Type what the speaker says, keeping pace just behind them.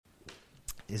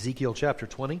Ezekiel chapter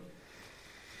 20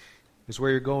 is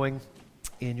where you're going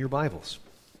in your Bibles.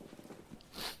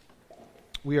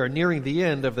 We are nearing the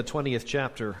end of the 20th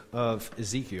chapter of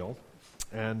Ezekiel.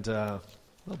 And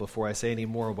before I say any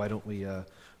more, why don't we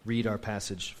read our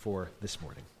passage for this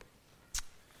morning.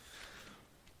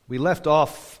 We left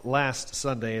off last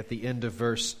Sunday at the end of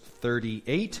verse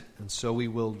 38, and so we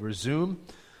will resume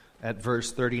at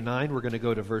verse 39. We're going to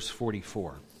go to verse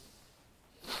 44.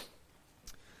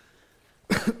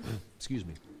 Excuse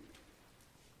me.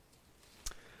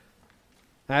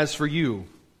 As for you,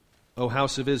 O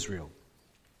house of Israel,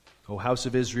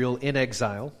 in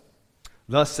exile,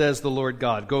 thus says the Lord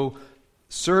God, go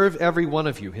serve every one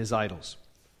of you his idols.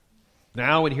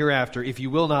 Now and hereafter, if you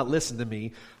will not listen to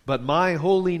me, but my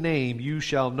holy name you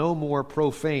shall no more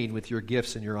profane with your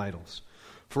gifts and your idols.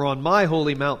 For on my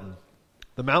holy mountain,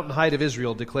 the mountain height of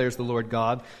Israel, declares the Lord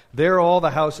God, there all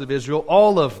the house of Israel,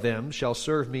 all of them shall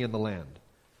serve me in the land.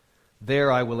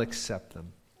 There I will accept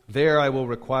them. There I will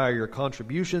require your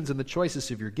contributions and the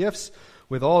choicest of your gifts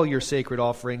with all your sacred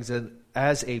offerings, and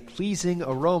as a pleasing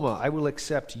aroma I will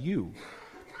accept you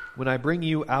when I bring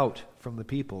you out from the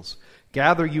peoples,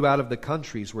 gather you out of the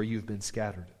countries where you've been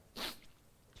scattered.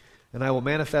 And I will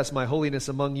manifest my holiness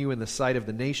among you in the sight of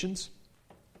the nations,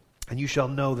 and you shall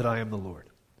know that I am the Lord.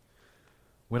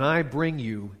 When I bring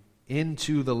you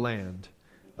into the land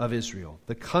of Israel,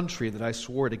 the country that I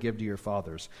swore to give to your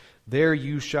fathers, there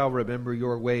you shall remember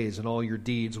your ways and all your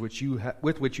deeds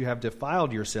with which you have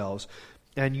defiled yourselves,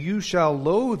 and you shall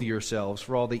loathe yourselves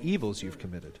for all the evils you've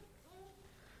committed.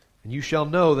 And you shall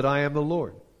know that I am the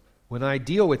Lord, when I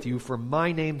deal with you for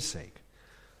my name's sake,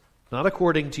 not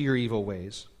according to your evil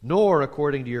ways, nor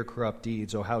according to your corrupt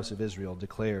deeds, O house of Israel,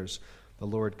 declares the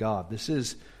Lord God. This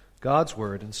is God's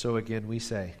word, and so again we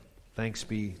say, thanks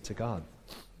be to God.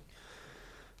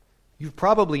 You've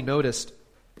probably noticed,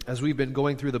 as we've been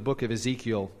going through the book of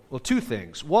Ezekiel, well, two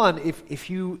things. One, if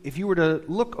you were to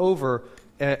look over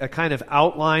a kind of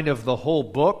outline of the whole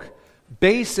book,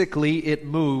 basically it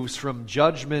moves from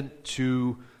judgment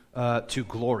to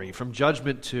glory, from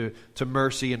judgment to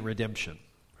mercy and redemption,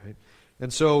 right?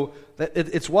 And so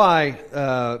it's why,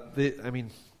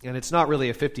 and it's not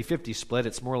really a 50-50 split,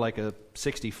 it's more like a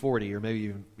 60-40 or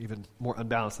maybe even more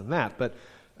unbalanced than that.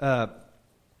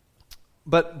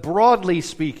 But broadly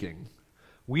speaking,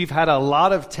 we've had a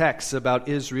lot of texts about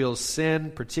Israel's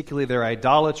sin, particularly their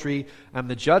idolatry, and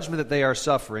the judgment that they are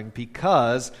suffering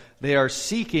because they are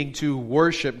seeking to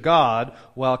worship God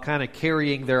while kind of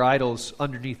carrying their idols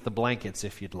underneath the blankets,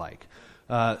 if you'd like.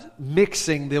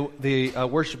 Mixing the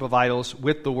worship of idols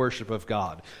with the worship of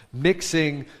God.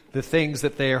 Mixing the things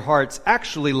that their hearts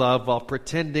actually love while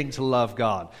pretending to love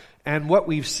God. And what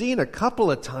we've seen a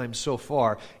couple of times so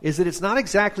far is that it's not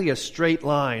exactly a straight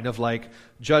line of like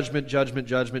judgment, judgment,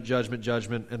 judgment, judgment,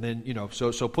 judgment, and then,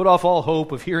 so put off all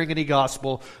hope of hearing any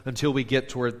gospel until we get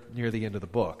toward near the end of the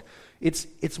book.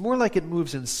 It's more like it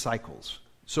moves in cycles.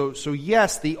 So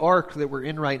yes, the arc that we're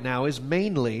in right now is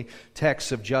mainly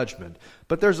texts of judgment,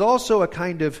 but there's also a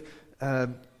kind of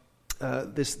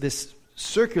this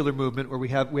circular movement where we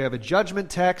have a judgment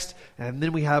text, and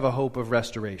then we have a hope of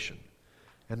restoration.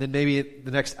 And then maybe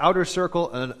the next outer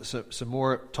circle, some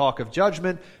more talk of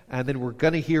judgment, and then we're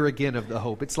going to hear again of the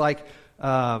hope. It's like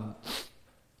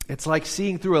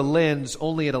seeing through a lens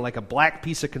only at a black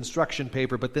piece of construction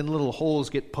paper, but then little holes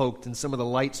get poked and some of the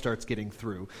light starts getting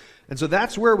through. And so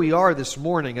that's where we are this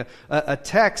morning, a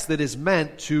text that is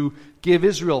meant to give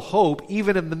Israel hope,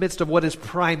 even in the midst of what is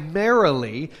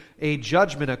primarily a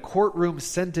judgment, a courtroom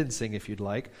sentencing, if you'd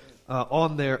like,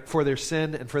 for their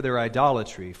sin and for their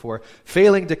idolatry, for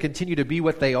failing to continue to be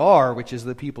what they are, which is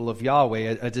the people of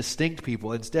Yahweh, a distinct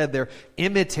people. Instead, they're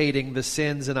imitating the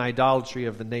sins and idolatry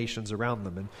of the nations around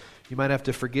them. And you might have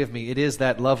to forgive me. It is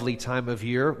that lovely time of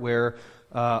year where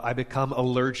I become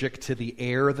allergic to the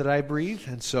air that I breathe,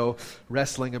 and so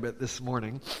wrestling a bit this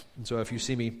morning. And so if you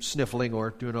see me sniffling or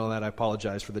doing all that, I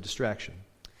apologize for the distraction.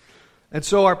 And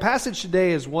so our passage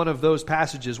today is one of those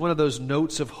passages, one of those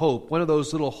notes of hope, one of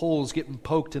those little holes getting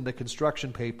poked in the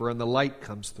construction paper and the light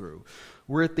comes through.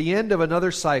 We're at the end of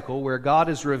another cycle where God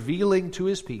is revealing to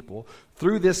his people,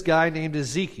 through this guy named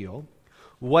Ezekiel,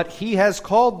 what he has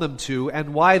called them to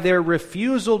and why their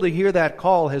refusal to hear that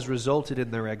call has resulted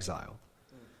in their exile.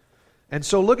 And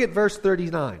so look at verse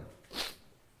 39.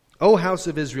 O house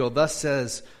of Israel, thus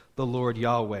says the Lord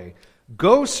Yahweh,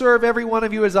 go serve every one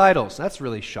of you as idols. That's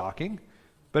really shocking.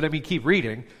 But keep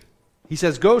reading. He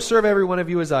says, go serve every one of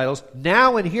you as idols,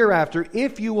 now and hereafter,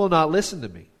 if you will not listen to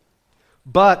me.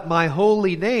 But my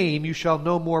holy name you shall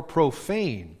no more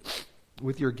profane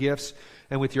with your gifts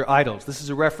and with your idols. This is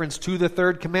a reference to the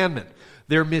third commandment.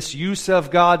 their misuse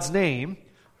of God's name,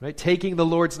 right? Taking the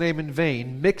Lord's name in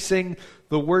vain, mixing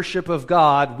the worship of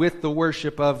God with the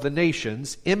worship of the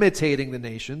nations, imitating the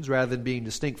nations rather than being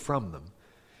distinct from them,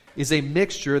 is a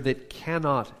mixture that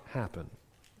cannot happen.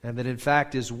 And that in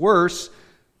fact is worse.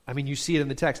 I mean, you see it in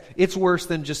the text. It's worse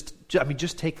than just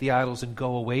take the idols and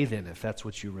go away then if that's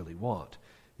what you really want,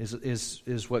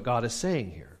 is what God is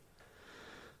saying here.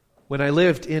 When I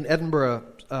lived in Edinburgh,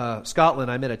 Scotland,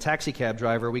 I met a taxi cab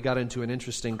driver. We got into an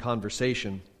interesting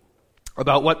conversation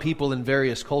about what people in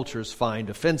various cultures find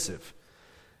offensive.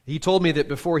 He told me that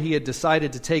before he had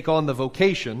decided to take on the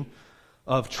vocation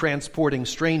of transporting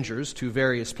strangers to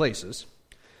various places,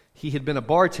 he had been a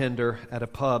bartender at a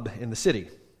pub in the city.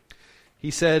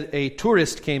 He said a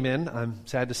tourist came in. I'm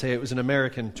sad to say it was an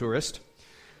American tourist.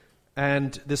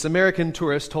 And this American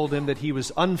tourist told him that he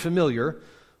was unfamiliar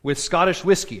with Scottish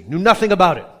whiskey, knew nothing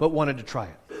about it, but wanted to try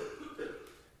it.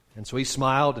 And so he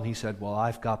smiled and he said, "Well,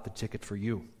 I've got the ticket for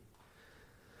you.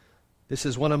 This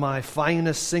is one of my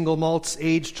finest single malts,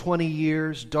 aged 20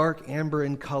 years, dark amber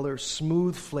in color,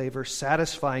 smooth flavor,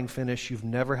 satisfying finish. You've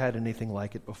never had anything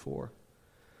like it before."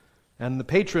 And the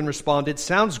patron responded,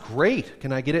 "Sounds great.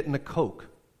 Can I get it in a Coke?"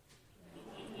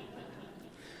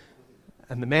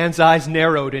 And the man's eyes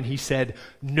narrowed and he said,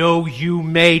 "No, you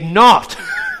may not."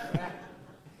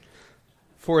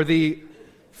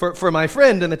 For my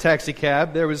friend in the taxi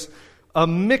cab, there was a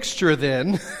mixture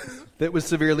then that was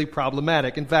severely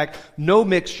problematic. In fact, no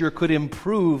mixture could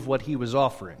improve what he was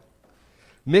offering.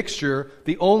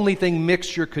 The only thing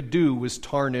mixture could do was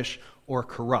tarnish or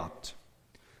corrupt.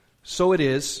 So it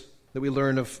is that we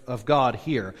learn of God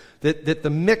here, that the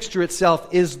mixture itself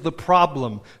is the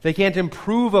problem. They can't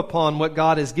improve upon what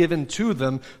God has given to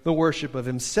them, the worship of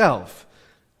Himself.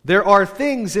 There are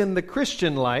things in the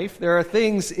Christian life, there are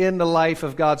things in the life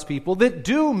of God's people that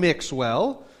do mix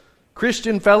well.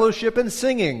 Christian fellowship and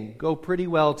singing go pretty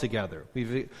well together.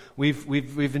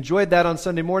 We've enjoyed that on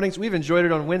Sunday mornings. We've enjoyed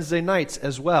it on Wednesday nights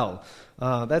as well.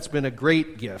 That's been a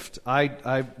great gift.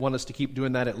 I want us to keep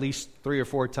doing that at least 3 or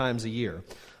 4 times a year.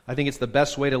 I think it's the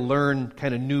best way to learn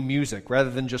kind of new music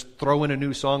rather than just throw in a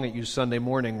new song at you Sunday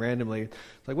morning randomly.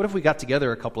 It's like, what if we got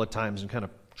together a couple of times and kind of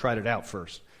tried it out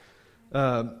first?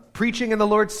 Preaching and the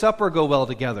Lord's Supper go well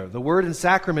together. The Word and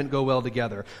Sacrament go well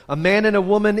together. A man and a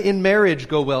woman in marriage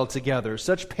go well together.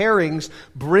 Such pairings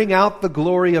bring out the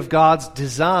glory of God's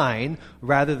design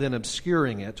rather than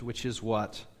obscuring it, which is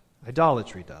what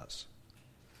idolatry does.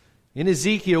 In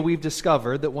Ezekiel, we've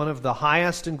discovered that one of the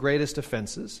highest and greatest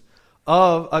offenses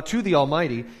to the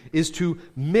Almighty is to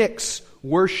mix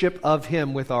worship of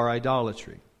Him with our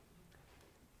idolatry.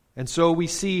 And so we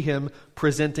see Him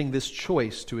presenting this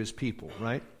choice to His people,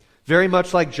 right? Very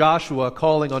much like Joshua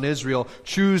calling on Israel,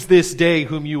 "Choose this day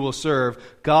whom you will serve."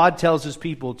 God tells His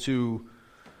people to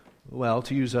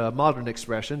use a modern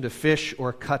expression, to fish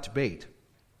or cut bait.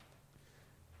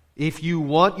 If you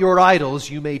want your idols,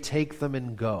 you may take them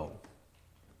and go.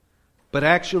 But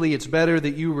actually, it's better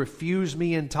that you refuse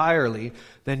me entirely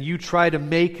than you try to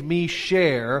make me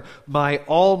share my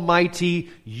almighty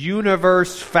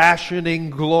universe-fashioning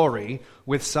glory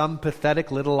with some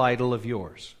pathetic little idol of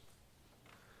yours.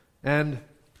 And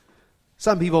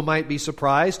some people might be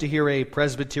surprised to hear a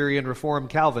Presbyterian Reformed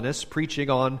Calvinist preaching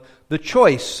on the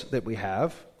choice that we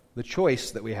have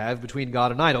between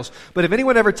God and idols. But if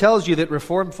anyone ever tells you that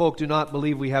Reformed folk do not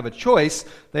believe we have a choice,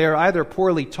 they are either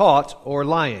poorly taught or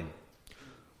lying.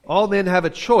 All men have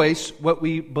a choice. What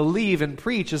we believe and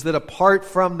preach is that apart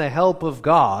from the help of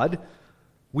God,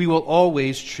 we will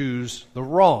always choose the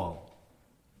wrong.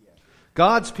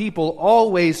 God's people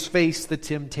always face the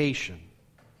temptation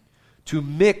to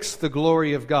mix the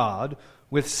glory of God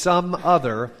with some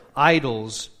other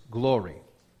idol's glory.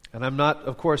 And I'm not,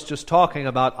 of course, just talking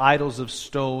about idols of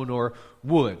stone or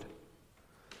wood.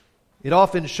 It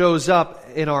often shows up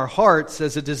in our hearts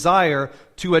as a desire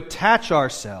to attach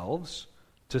ourselves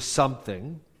to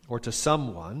something or to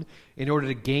someone in order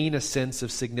to gain a sense of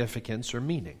significance or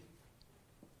meaning.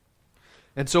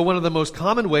 And so one of the most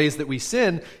common ways that we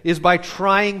sin is by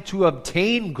trying to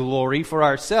obtain glory for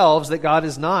ourselves that God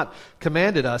has not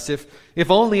commanded us.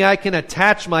 If only I can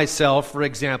attach myself, for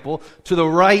example, to the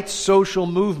right social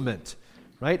movement,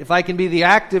 right? If I can be the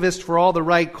activist for all the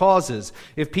right causes,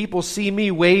 if people see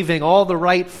me waving all the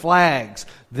right flags,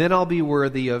 then I'll be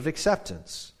worthy of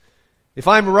acceptance. If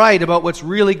I'm right about what's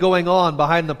really going on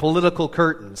behind the political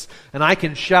curtains, and I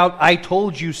can shout, "I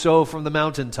told you so" from the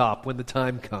mountaintop when the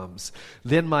time comes,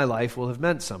 then my life will have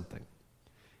meant something.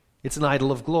 It's an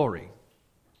idol of glory.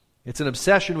 It's an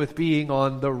obsession with being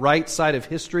on the right side of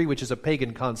history, which is a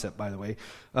pagan concept, by the way,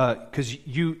 because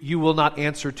you will not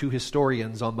answer to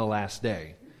historians on the last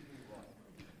day.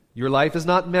 Your life is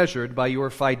not measured by your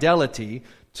fidelity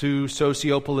to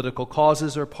socio-political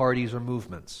causes or parties or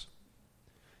movements.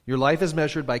 Your life is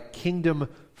measured by kingdom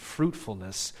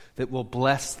fruitfulness that will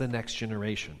bless the next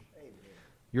generation.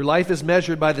 Your life is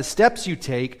measured by the steps you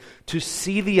take to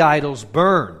see the idols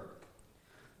burn.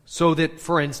 So that,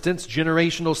 for instance,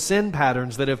 generational sin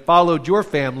patterns that have followed your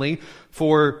family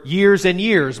for years and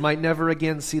years might never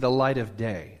again see the light of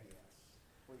day.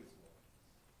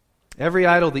 Every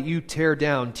idol that you tear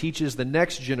down teaches the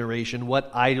next generation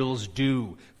what idols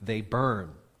do. They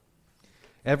burn.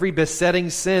 Every besetting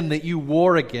sin that you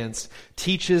war against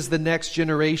teaches the next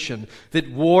generation that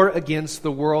war against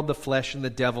the world, the flesh, and the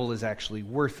devil is actually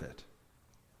worth it.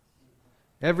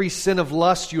 Every sin of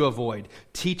lust you avoid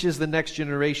teaches the next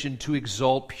generation to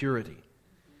exalt purity.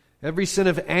 Every sin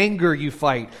of anger you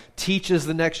fight teaches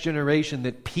the next generation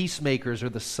that peacemakers are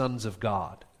the sons of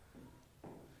God.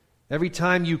 Every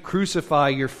time you crucify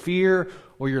your fear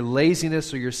or your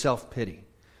laziness or your self-pity,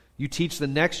 you teach the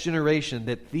next generation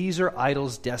that these are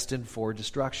idols destined for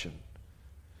destruction.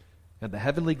 And the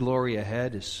heavenly glory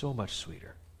ahead is so much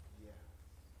sweeter.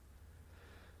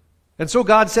 And so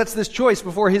God sets this choice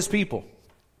before His people.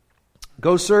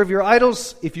 Go serve your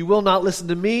idols if you will not listen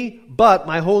to me, but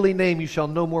my holy name you shall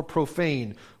no more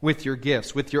profane with your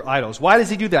gifts, with your idols. Why does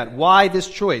He do that? Why this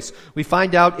choice? We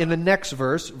find out in the next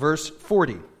verse, verse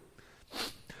 40.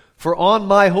 For on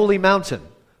my holy mountain,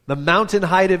 the mountain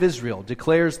height of Israel,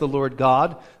 declares the Lord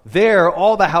God, there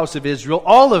all the house of Israel,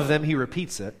 all of them, He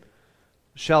repeats it,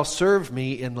 shall serve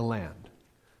me in the land.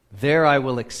 There I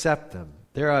will accept them.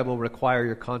 There I will require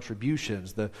your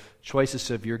contributions, the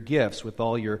choicest of your gifts with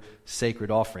all your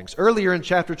sacred offerings. Earlier in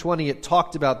chapter 20, it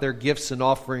talked about their gifts and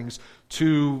offerings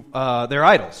to their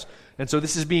idols. And so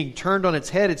this is being turned on its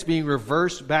head. It's being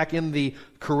reversed back in the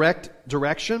correct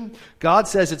direction. God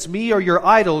says, it's me or your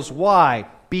idols. Why?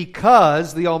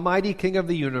 Because the Almighty King of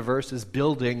the universe is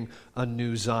building a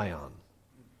new Zion.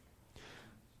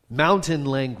 Mountain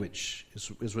language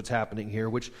is what's happening here,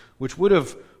 which would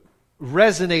have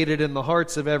resonated in the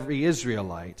hearts of every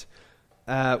Israelite.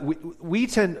 We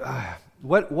tend...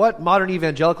 What modern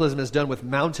evangelicalism has done with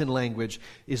mountain language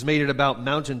is made it about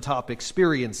mountaintop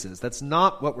experiences. That's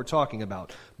not what we're talking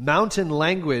about. Mountain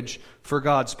language for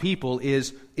God's people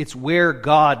it's where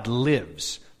God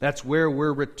lives. That's where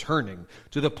we're returning,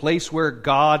 to the place where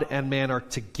God and man are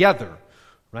together,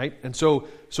 right? And so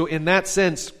in that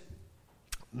sense,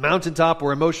 mountaintop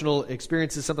or emotional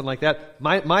experiences, something like that,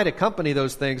 might accompany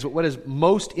those things. But what is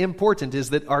most important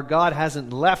is that our God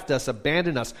hasn't left us,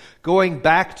 abandoned us. Going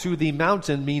back to the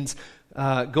mountain means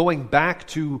going back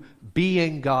to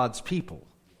being God's people.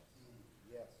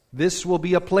 This will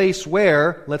be a place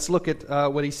where, let's look at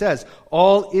what he says,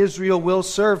 all Israel will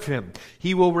serve him.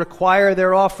 He will require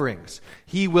their offerings.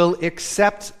 He will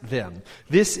accept them.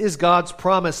 This is God's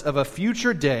promise of a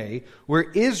future day where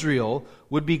Israel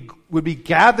would be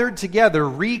gathered together,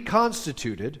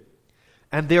 reconstituted,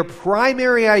 and their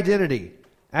primary identity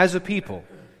as a people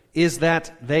is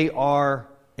that they are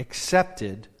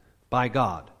accepted by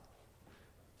God.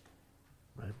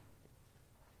 Right?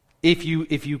 If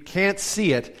you can't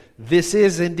see it, this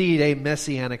is indeed a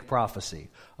messianic prophecy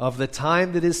of the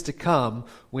time that is to come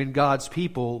when God's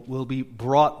people will be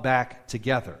brought back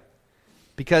together.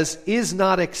 Because is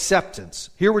not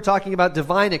acceptance, here we're talking about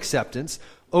divine acceptance.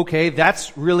 Okay,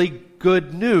 that's really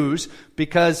good news,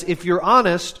 because if you're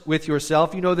honest with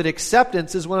yourself, you know that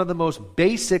acceptance is one of the most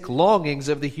basic longings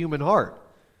of the human heart.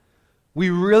 We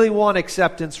really want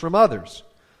acceptance from others.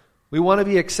 We want to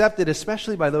be accepted,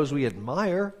 especially by those we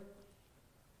admire.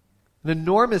 An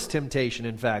enormous temptation,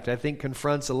 in fact, I think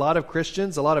confronts a lot of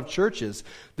Christians, a lot of churches,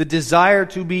 the desire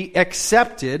to be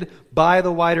accepted by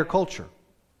the wider culture.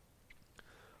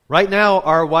 Right now,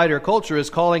 our wider culture is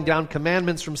calling down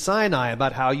commandments from Sinai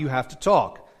about how you have to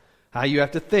talk, how you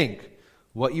have to think,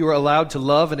 what you are allowed to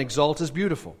love and exalt as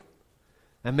beautiful.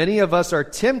 And many of us are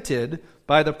tempted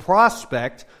by the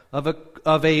prospect of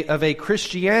a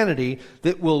Christianity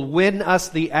that will win us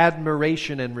the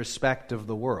admiration and respect of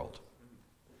the world.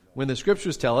 When the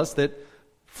Scriptures tell us that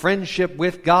friendship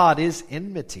with God is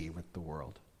enmity with the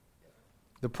world.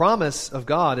 The promise of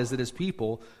God is that His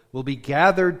people will be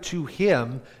gathered to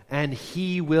Him and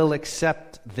He will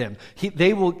accept them.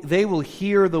 They will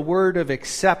hear the word of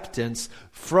acceptance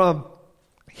from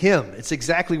Him. It's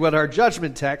exactly what our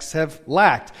judgment texts have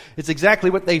lacked. It's exactly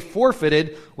what they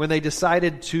forfeited when they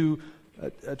decided to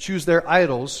choose their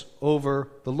idols over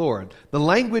the Lord. The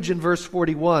language in verse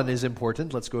 41 is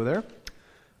important. Let's go there.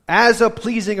 As a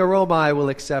pleasing aroma I will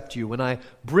accept you when I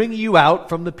bring you out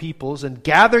from the peoples and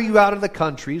gather you out of the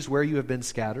countries where you have been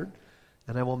scattered.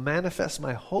 And I will manifest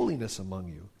my holiness among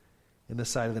you in the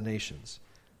sight of the nations.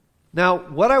 Now,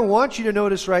 what I want you to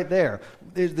notice right there,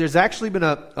 there's actually been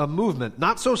a movement,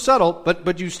 not so subtle,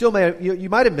 but you still you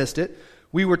might have missed it.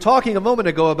 We were talking a moment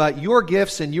ago about your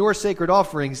gifts and your sacred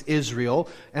offerings, Israel,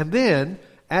 and then,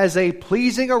 as a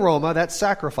pleasing aroma, that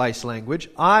sacrifice language,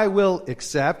 I will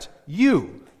accept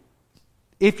you.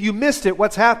 If you missed it,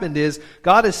 what's happened is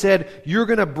God has said, you're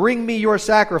going to bring me your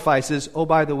sacrifices. Oh,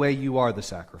 by the way, you are the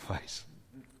sacrifice.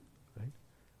 Right?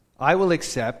 I will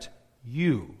accept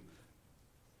you.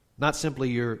 Not simply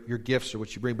your gifts or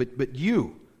what you bring, but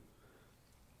you.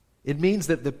 It means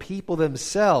that the people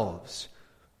themselves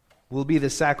will be the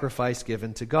sacrifice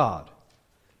given to God.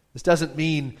 This doesn't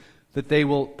mean that they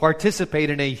will participate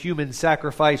in a human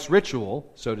sacrifice ritual,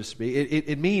 so to speak.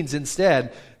 It means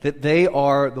instead that they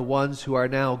are the ones who are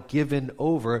now given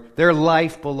over. Their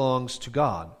life belongs to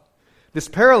God. This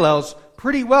parallels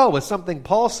pretty well with something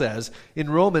Paul says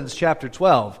in Romans chapter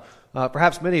 12.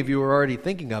 Perhaps many of you are already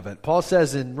thinking of it. Paul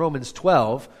says in Romans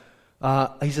 12,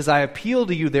 he says, I appeal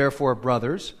to you therefore,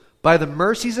 brothers, by the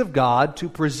mercies of God, to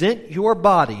present your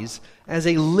bodies as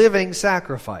a living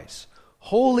sacrifice,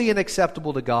 holy and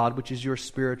acceptable to God, which is your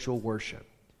spiritual worship.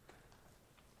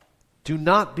 Do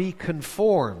not be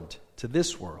conformed to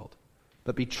this world,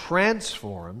 but be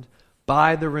transformed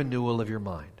by the renewal of your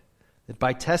mind, that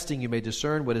by testing you may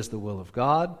discern what is the will of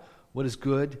God, what is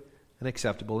good and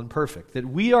acceptable and perfect. That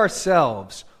we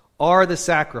ourselves are the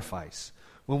sacrifice.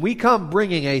 When we come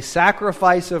bringing a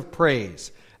sacrifice of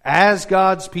praise as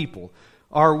God's people,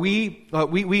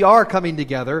 we are coming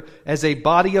together as a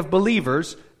body of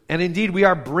believers. And indeed, we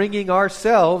are bringing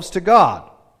ourselves to God.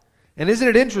 And isn't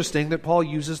it interesting that Paul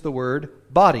uses the word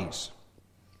bodies?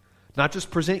 Not just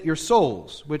present your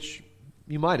souls, which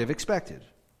you might have expected.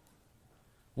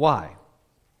 Why?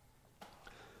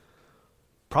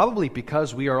 Probably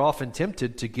because we are often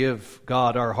tempted to give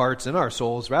God our hearts and our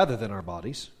souls rather than our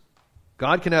bodies.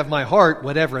 God can have my heart,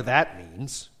 whatever that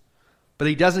means, but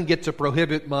He doesn't get to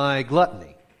prohibit my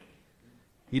gluttony.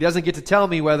 He doesn't get to tell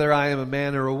me whether I am a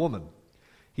man or a woman.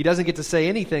 He doesn't get to say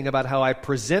anything about how I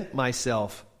present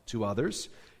myself to others.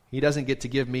 He doesn't get to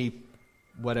give me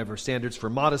whatever standards for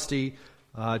modesty.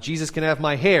 Jesus can have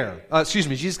my hair.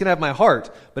 Jesus can have my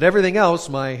heart. But everything else,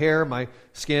 my hair, my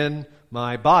skin,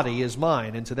 my body is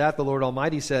mine. And to that the Lord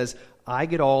Almighty says, I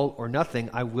get all or nothing.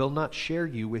 I will not share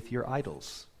you with your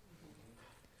idols.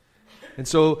 And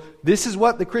so this is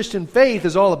what the Christian faith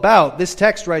is all about. This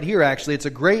text right here, actually, it's a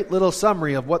great little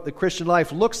summary of what the Christian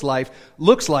life looks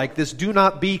like. This do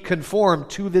not be conformed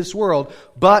to this world,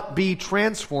 but be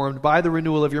transformed by the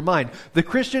renewal of your mind. The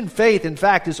Christian faith, in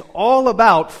fact, is all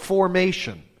about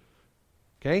formation.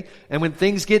 Okay? And when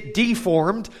things get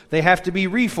deformed, they have to be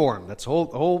reformed. That's the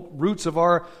whole roots of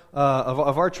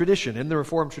our tradition, in the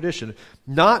Reformed tradition.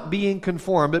 Not being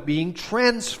conformed, but being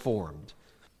transformed.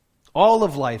 All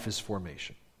of life is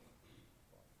formation.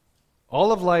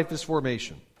 All of life is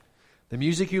formation. The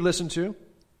music you listen to,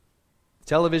 the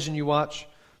television you watch,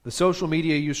 the social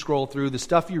media you scroll through, the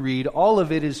stuff you read, all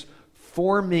of it is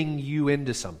forming you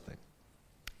into something,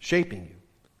 shaping you.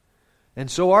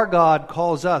 And so our God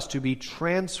calls us to be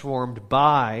transformed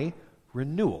by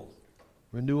renewal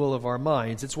of our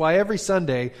minds. It's why every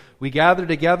Sunday we gather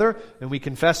together and we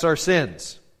confess our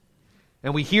sins.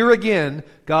 And we hear again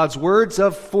God's words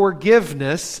of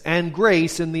forgiveness and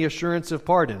grace in the assurance of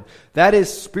pardon. That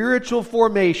is spiritual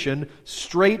formation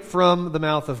straight from the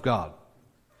mouth of God.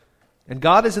 And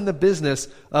God is in the business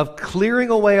of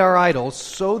clearing away our idols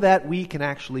so that we can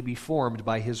actually be formed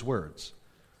by His words.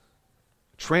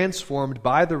 Transformed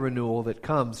by the renewal that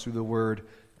comes through the Word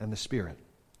and the Spirit.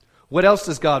 What else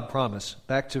does God promise?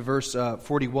 Back to verse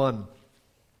 41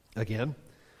 again.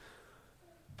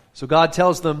 So God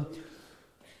tells them,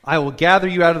 I will gather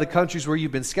you out of the countries where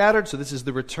you've been scattered. So this is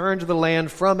the return to the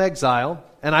land from exile.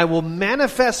 And I will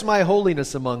manifest my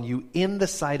holiness among you in the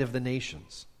sight of the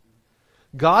nations.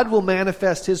 God will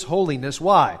manifest His holiness.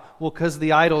 Why? Well, because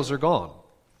the idols are gone.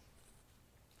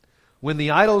 When the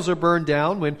idols are burned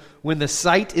down, when the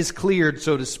sight is cleared,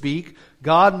 so to speak,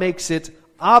 God makes it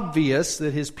obvious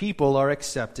that His people are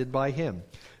accepted by Him.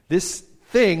 This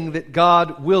thing that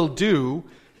God will do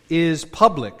is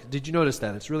public. Did you notice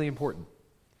that? It's really important.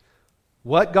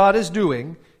 What God is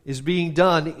doing is being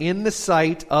done in the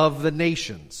sight of the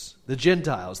nations, the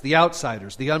Gentiles, the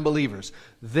outsiders, the unbelievers.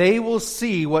 They will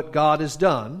see what God has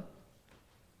done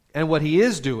and what He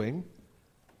is doing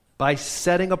by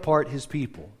setting apart His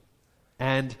people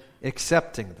and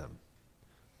accepting them.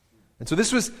 And so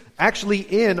this was actually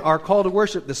in our call to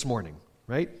worship this morning,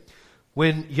 right?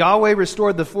 When Yahweh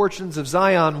restored the fortunes of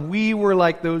Zion, we were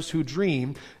like those who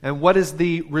dream. And what is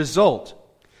the result?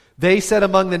 They said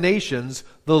among the nations,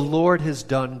 the Lord has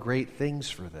done great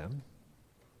things for them.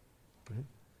 Right?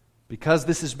 Because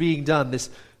this is being done,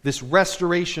 this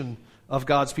restoration of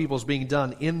God's people is being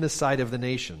done in the sight of the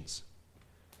nations.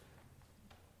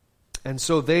 And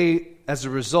so they, as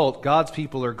a result, God's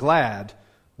people are glad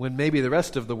when maybe the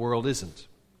rest of the world isn't.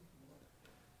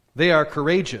 They are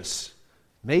courageous,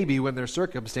 maybe when their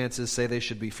circumstances say they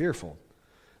should be fearful.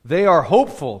 They are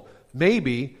hopeful,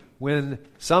 maybe when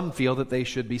some feel that they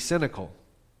should be cynical.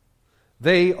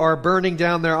 They are burning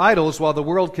down their idols while the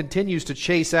world continues to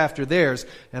chase after theirs,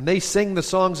 and they sing the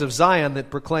songs of Zion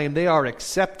that proclaim they are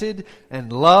accepted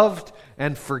and loved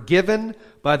and forgiven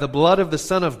by the blood of the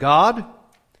Son of God.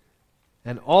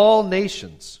 And all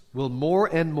nations will more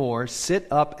and more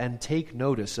sit up and take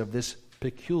notice of this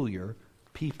peculiar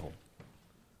people.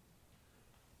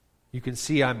 You can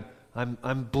see I'm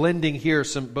blending here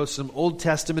both some Old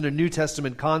Testament and New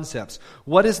Testament concepts.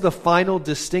 What is the final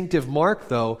distinctive mark,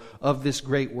 though, of this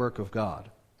great work of God?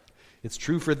 It's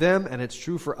true for them, and it's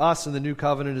true for us in the New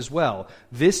Covenant as well.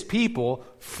 This people,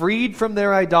 freed from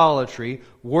their idolatry,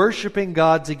 worshiping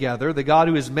God together, the God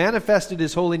who has manifested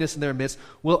His holiness in their midst,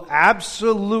 will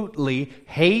absolutely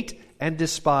hate and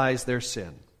despise their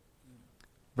sin.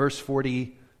 Verse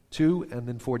 42 and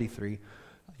then 43.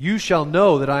 You shall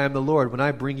know that I am the Lord when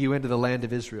I bring you into the land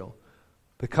of Israel,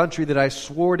 the country that I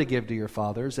swore to give to your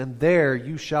fathers, and there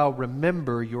you shall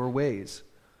remember your ways,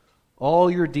 all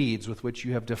your deeds with which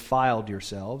you have defiled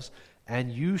yourselves,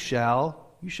 and you shall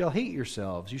hate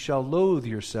yourselves. You shall loathe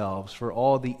yourselves for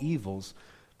all the evils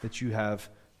that you have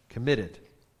committed.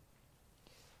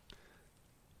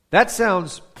 That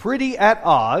sounds pretty at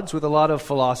odds with a lot of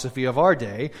philosophy of our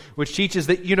day, which teaches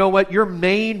that, you know what, your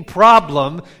main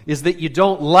problem is that you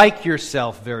don't like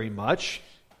yourself very much.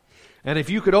 And if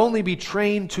you could only be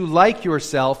trained to like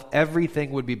yourself,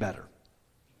 everything would be better.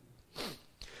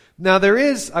 Now there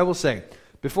is, I will say,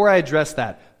 before I address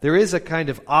that, there is a kind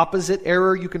of opposite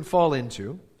error you can fall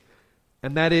into,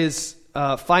 and that is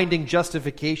finding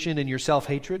justification in your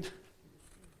self-hatred.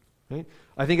 Right?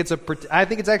 I think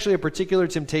it's actually a particular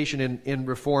temptation in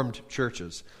Reformed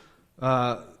churches.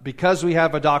 Because we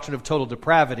have a doctrine of total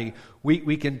depravity,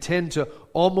 we can tend to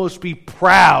almost be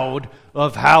proud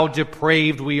of how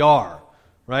depraved we are.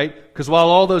 Right? Because while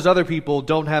all those other people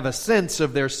don't have a sense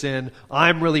of their sin,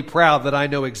 I'm really proud that I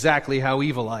know exactly how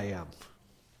evil I am.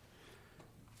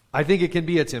 I think it can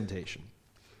be a temptation.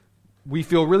 We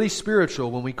feel really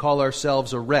spiritual when we call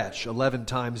ourselves a wretch 11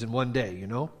 times in one day, you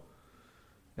know?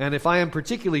 And if I am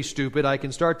particularly stupid, I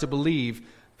can start to believe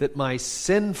that my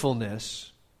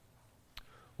sinfulness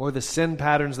or the sin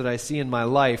patterns that I see in my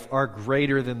life are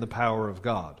greater than the power of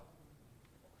God.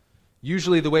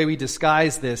 Usually the way we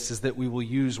disguise this is that we will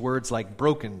use words like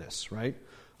brokenness, right?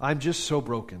 I'm just so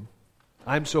broken.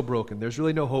 I'm so broken. There's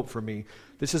really no hope for me.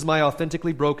 This is my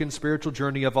authentically broken spiritual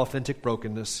journey of authentic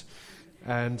brokenness.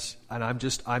 And I'm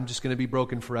just going to be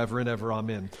broken forever and ever.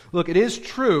 Amen. Look, it is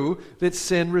true that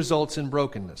sin results in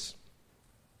brokenness.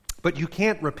 But you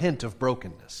can't repent of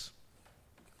brokenness.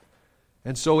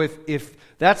 And so if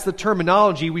that's the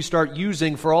terminology we start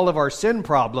using for all of our sin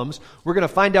problems, we're going to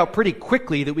find out pretty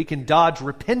quickly that we can dodge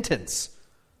repentance.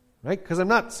 Right? Because I'm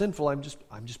not sinful, I'm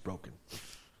just broken.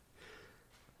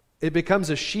 It becomes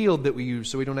a shield that we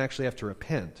use so we don't actually have to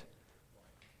repent.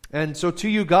 And so to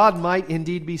you, God might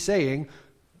indeed be saying,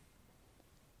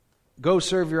 go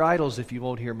serve your idols if you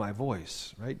won't hear my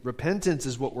voice. Right? Repentance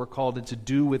is what we're called to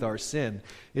do with our sin.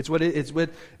 It's what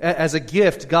as a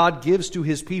gift God gives to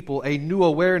His people a new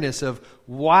awareness of,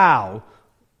 wow,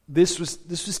 this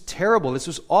was terrible. This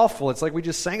was awful. It's like we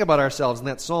just sang about ourselves in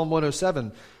that Psalm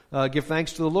 107. Give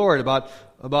thanks to the Lord about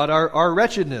our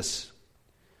wretchedness.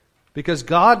 Because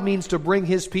God means to bring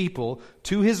His people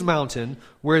to His mountain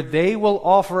where they will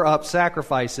offer up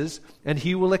sacrifices and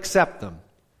He will accept them.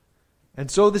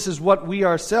 And so this is what we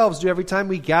ourselves do every time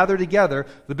we gather together.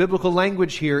 The biblical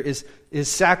language here is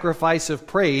sacrifice of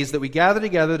praise, that we gather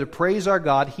together to praise our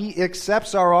God. He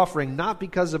accepts our offering not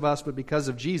because of us, but because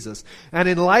of Jesus. And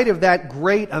in light of that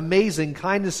great, amazing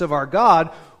kindness of our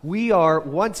God, we are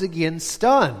once again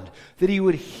stunned that He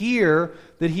would hear,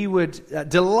 that He would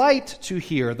delight to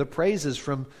hear the praises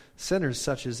from sinners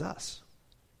such as us.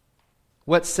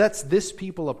 What sets this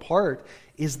people apart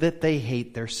is that they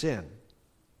hate their sin.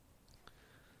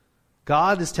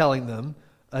 God is telling them,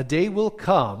 a day will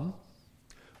come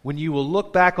when you will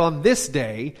look back on this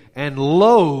day and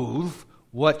loathe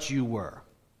what you were.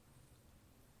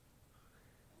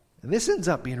 And this ends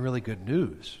up being really good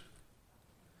news.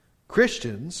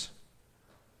 Christians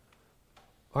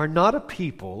are not a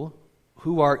people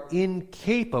who are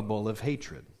incapable of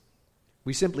hatred.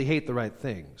 We simply hate the right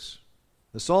things.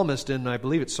 The psalmist in, I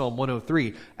believe it's Psalm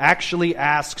 103, actually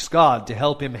asks God to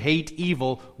help him hate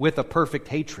evil with a perfect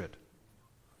hatred.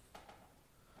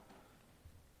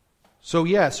 So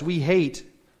yes, we hate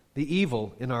the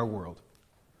evil in our world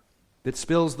that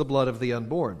spills the blood of the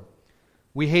unborn.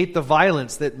 We hate the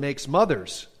violence that makes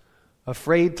mothers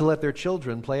afraid to let their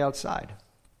children play outside.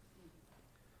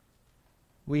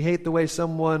 We hate the way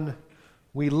someone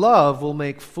we love will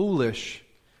make foolish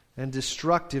and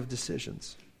destructive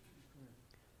decisions.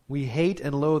 We hate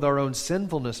and loathe our own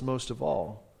sinfulness most of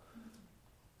all,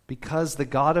 because the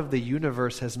God of the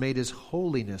universe has made His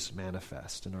holiness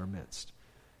manifest in our midst.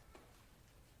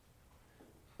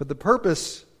 But the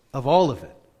purpose of all of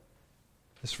it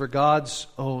is for God's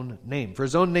own name, for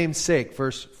His own name's sake.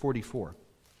 Verse 44.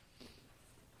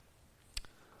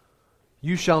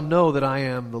 You shall know that I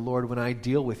am the Lord when I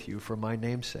deal with you for my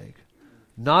name's sake,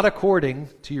 not according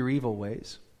to your evil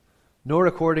ways, nor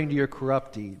according to your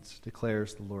corrupt deeds,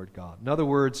 declares the Lord God. In other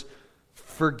words,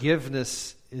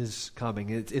 forgiveness is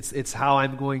coming. It's how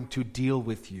I'm going to deal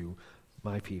with you,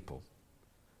 my people.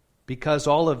 Because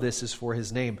all of this is for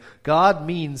His name. God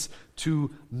means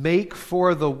to make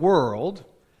for the world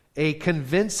a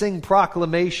convincing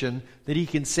proclamation that He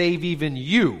can save even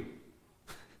you.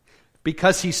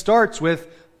 Because He starts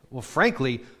with, well,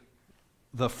 frankly,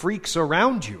 the freaks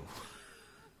around you.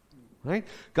 Right?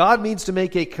 God means to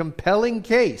make a compelling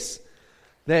case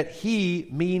that He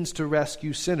means to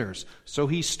rescue sinners. So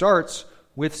He starts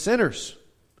with sinners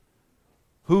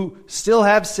who still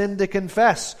have sin to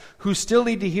confess, who still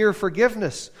need to hear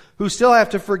forgiveness, who still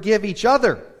have to forgive each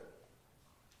other.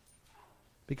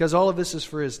 Because all of this is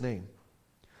for His name.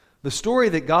 The story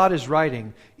that God is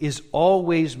writing is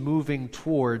always moving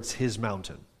towards His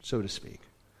mountain, so to speak.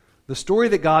 The story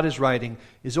that God is writing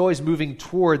is always moving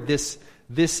toward this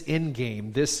end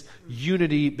game, this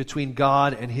unity between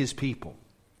God and His people.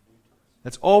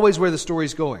 That's always where the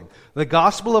story's going. The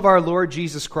gospel of our Lord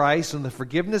Jesus Christ and the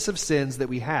forgiveness of sins that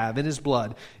we have in His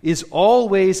blood is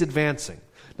always advancing.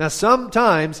 Now,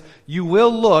 sometimes you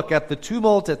will look at the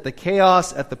tumult, at the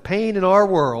chaos, at the pain in our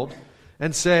world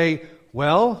and say,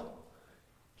 well,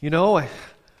 you know,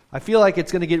 I feel like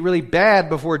it's going to get really bad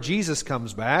before Jesus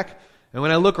comes back. And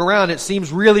when I look around, it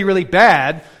seems really, really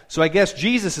bad. So I guess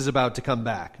Jesus is about to come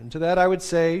back. And to that I would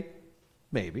say,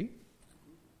 maybe.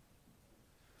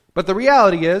 But the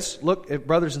reality is, look,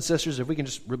 brothers and sisters, if we can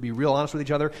just be real honest with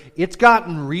each other, it's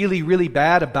gotten really, really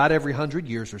bad about every 100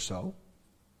 years or so.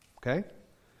 Okay?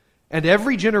 And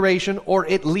every generation, or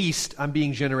at least, I'm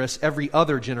being generous, every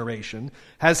other generation,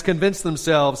 has convinced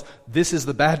themselves this is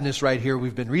the badness right here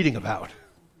we've been reading about.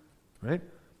 Right?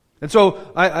 And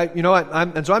so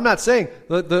I'm not saying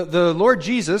the Lord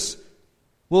Jesus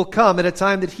will come at a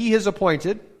time that He has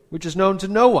appointed, which is known to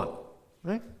no one.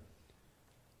 Right?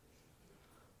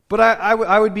 But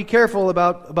I would be careful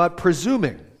about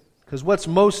presuming, because what's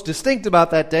most distinct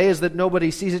about that day is that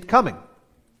nobody sees it coming.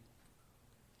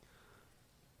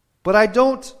 But I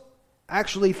don't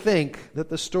actually think that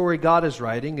the story God is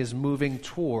writing is moving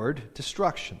toward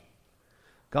destruction.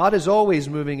 God is always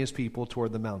moving His people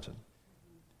toward the mountain.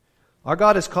 Our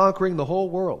God is conquering the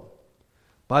whole world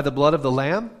by the blood of the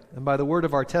Lamb and by the word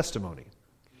of our testimony.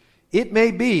 It may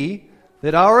be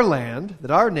that our land, that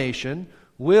our nation,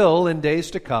 will in days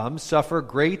to come suffer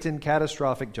great and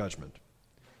catastrophic judgment.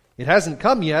 It hasn't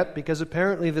come yet because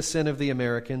apparently the sin of the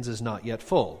Americans is not yet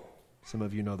full. Some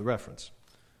of you know the reference.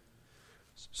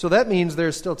 So that means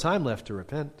there's still time left to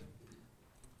repent.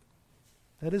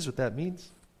 That is what that means.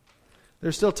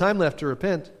 There's still time left to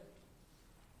repent.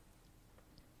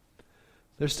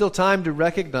 There's still time to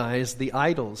recognize the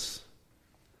idols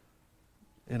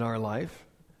in our life.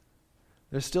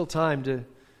 There's still time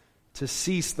to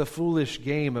cease the foolish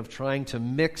game of trying to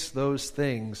mix those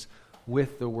things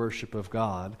with the worship of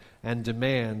God and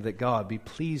demand that God be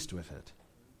pleased with it.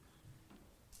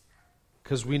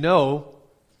 Because we know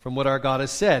from what our God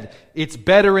has said, it's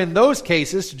better in those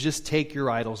cases to just take your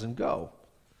idols and go.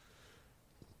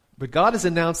 But God has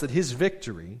announced that His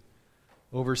victory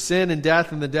over sin and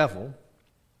death and the devil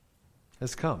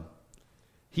has come.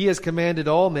 He has commanded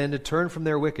all men to turn from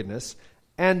their wickedness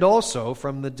and also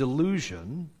from the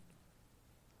delusion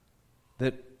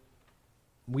that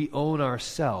we own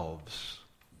ourselves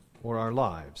or our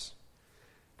lives.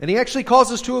 And He actually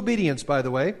calls us to obedience, by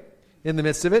the way, in the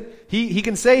midst of it. He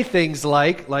can say things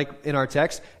like in our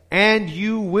text, and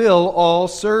you will all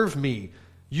serve me.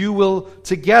 You will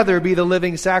together be the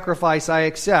living sacrifice I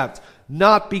accept.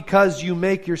 Not because you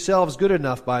make yourselves good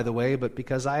enough, by the way, but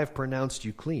because I have pronounced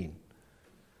you clean.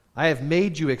 I have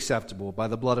made you acceptable by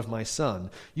the blood of my Son.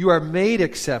 You are made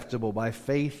acceptable by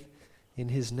faith in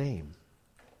His name.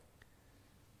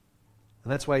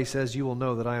 And that's why he says, you will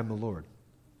know that I am the Lord.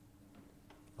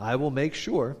 I will make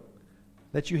sure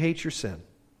that you hate your sin.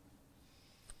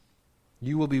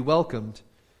 You will be welcomed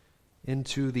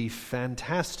into the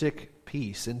fantastic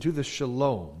peace, into the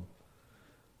shalom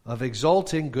of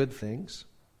exalting good things,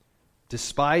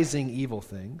 despising evil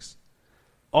things,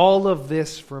 all of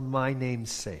this for my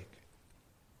name's sake.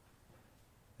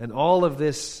 And all of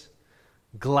this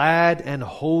glad and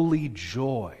holy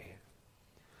joy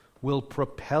will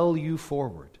propel you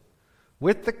forward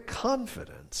with the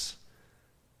confidence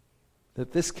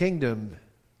that this kingdom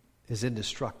is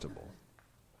indestructible.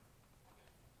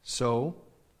 So,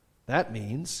 that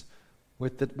means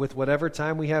with whatever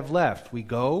time we have left, we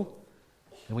go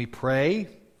and we pray,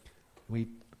 we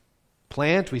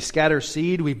plant, we scatter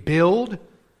seed, we build,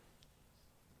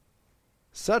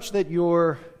 such that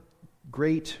your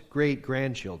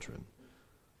great-great-grandchildren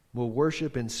will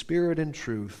worship in spirit and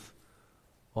truth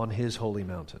on his holy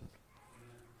mountain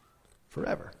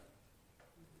forever.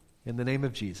 In the name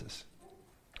of Jesus,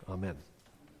 amen.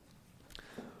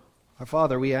 Our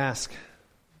Father, we ask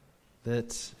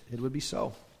that it would be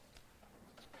so.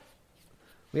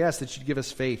 We ask that you'd give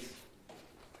us faith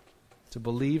to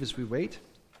believe as we wait.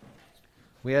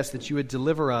 We ask that you would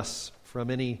deliver us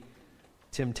from any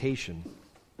temptation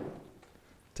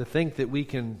to think that we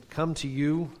can come to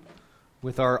you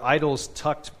with our idols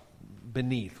tucked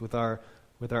beneath, with our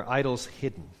idols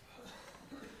hidden.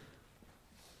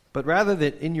 But rather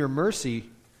that in your mercy,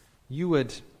 you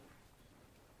would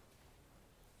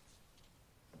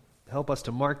help us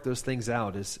to mark those things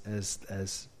out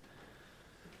as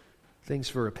things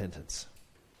for repentance.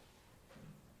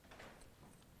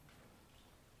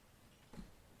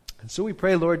 And so we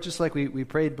pray, Lord, just like we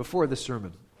prayed before the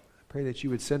sermon. I pray that you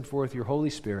would send forth your Holy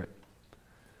Spirit,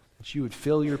 that you would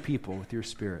fill your people with your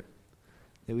Spirit,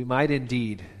 that we might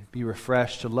indeed be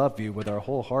refreshed to love you with our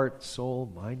whole heart,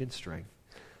 soul, mind, and strength,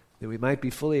 that we might be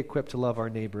fully equipped to love our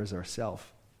neighbor as ourselves,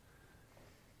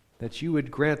 that you would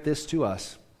grant this to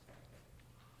us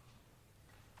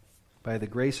by the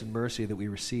grace and mercy that we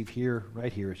receive here,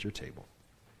 right here at your table.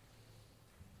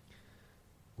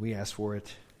 We ask for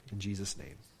it in Jesus'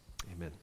 name. Amen.